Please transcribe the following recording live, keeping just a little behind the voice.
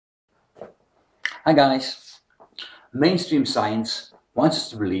Hi guys, mainstream science wants us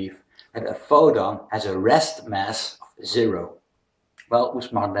to believe that a photon has a rest mass of 0. Well, we're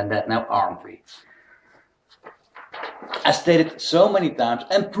smarter than that now, aren't we? As stated so many times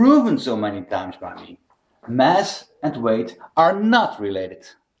and proven so many times by me, mass and weight are not related.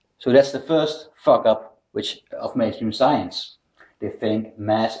 So that's the first fuck up of mainstream science. They think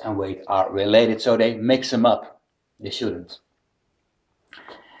mass and weight are related, so they mix them up. They shouldn't.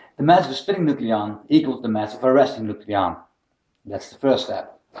 The mass of a spinning nucleon equals the mass of a resting nucleon. That's the first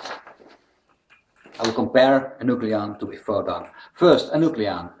step. I will compare a nucleon to a photon. First, a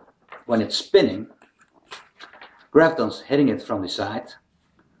nucleon, when it's spinning, gravitons hitting it from the side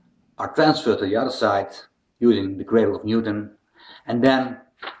are transferred to the other side using the cradle of Newton and then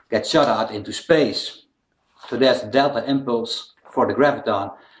get shot out into space. So there's a delta impulse for the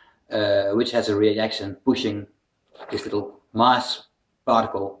graviton, which has a reaction pushing this little mass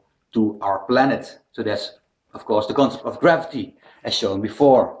particle to our planet. So that's, of course, the concept of gravity, as shown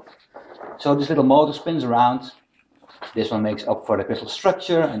before. So this little motor spins around. This one makes up for the crystal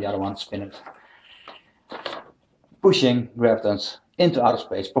structure, and the other one spins it, pushing gravitons into outer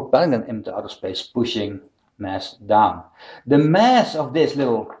space, propelling them into outer space, pushing mass down. The mass of this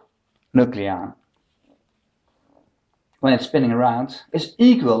little nucleon, when it's spinning around, is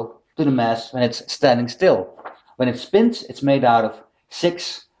equal to the mass when it's standing still. When it spins, it's made out of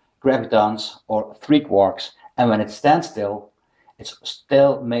 6 gravitons or 3 quarks, and when it stands still, it's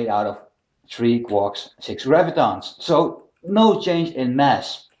still made out of 3 quarks, 6 gravitons. So no change in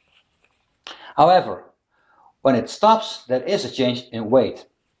mass. However, when it stops, there is a change in weight.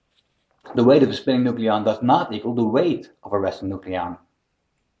 The weight of a spinning nucleon does not equal the weight of a resting nucleon.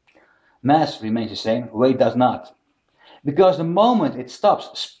 Mass remains the same, weight does not. Because the moment it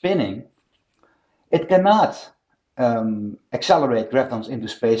stops spinning, it cannot accelerate gravitons into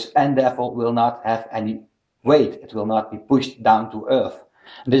space and therefore will not have any weight. It will not be pushed down to Earth.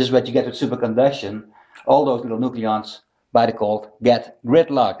 And this is what you get with superconduction. All those little nucleons, by default, get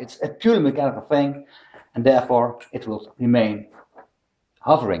gridlocked. It's a purely mechanical thing, and therefore it will remain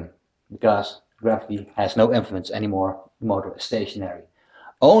hovering because gravity has no influence anymore. The motor is stationary.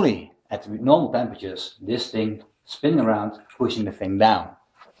 Only at normal temperatures, this thing spinning around, pushing the thing down.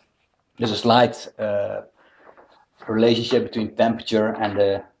 There's a slight relationship between temperature and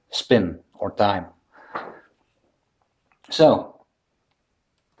the spin or time. So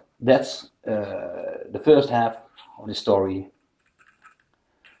that's the first half of the story.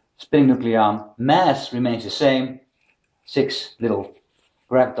 Spinning nucleon, mass remains the same. 6 little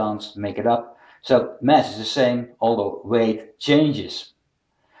gravitons make it up. So mass is the same, although weight changes.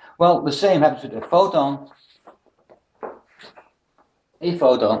 Well, the same happens with a photon. A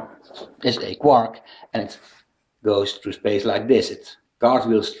photon is a quark, and it goes through space like this. It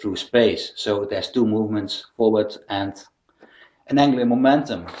cartwheels through space, so it has 2 movements, forward and an angular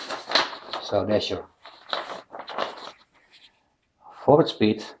momentum. So there's your forward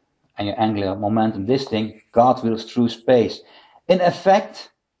speed and your angular momentum. This thing cartwheels through space. In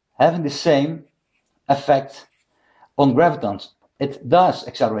effect, having the same effect on gravitons. It does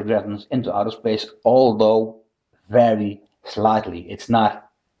accelerate gravitons into outer space, although very slightly. It's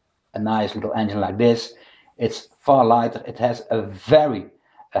not a nice little engine like this. It's far lighter. It has a very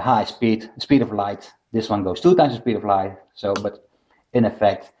high speed of light. This one goes 2 times the speed of light. So, but in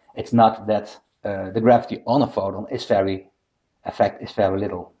effect, it's not that the gravity on a photon is very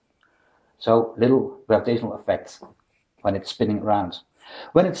little. So little gravitational effect when it's spinning around.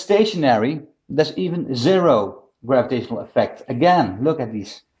 When it's stationary, there's even 0 gravitational effect. Again, look at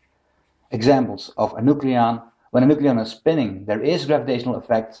these examples of a nucleon. When a nucleon is spinning, there is gravitational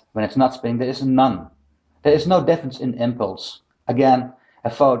effect. When it's not spinning, there is none. There is no difference in impulse. Again,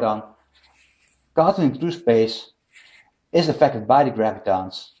 a photon cartwheeling through space is affected by the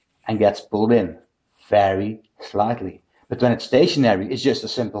gravitons and gets pulled in very slightly. But when it's stationary, it's just a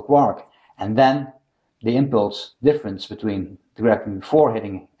simple quark. And then the impulse difference between the graviton before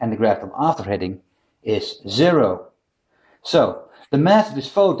hitting and the graviton after hitting is 0. So the mass of this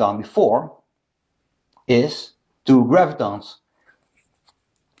photon before is 2 gravitons.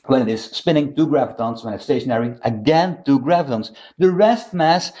 When it is spinning, 2 gravitons. When it's stationary, again 2 gravitons. The rest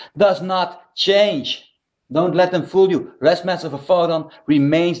mass does not change. Don't let them fool you. Rest mass of a photon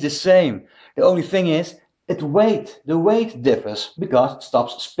remains the same. The only thing is the weight differs because it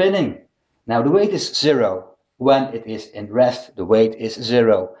stops spinning. Now the weight is 0. When it is in rest, the weight is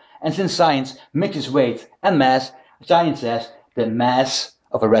 0. And since science mixes weight and mass, science says the mass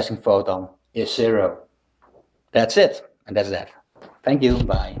of a resting photon is 0. That's it, and that's that. Thank you,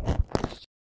 bye.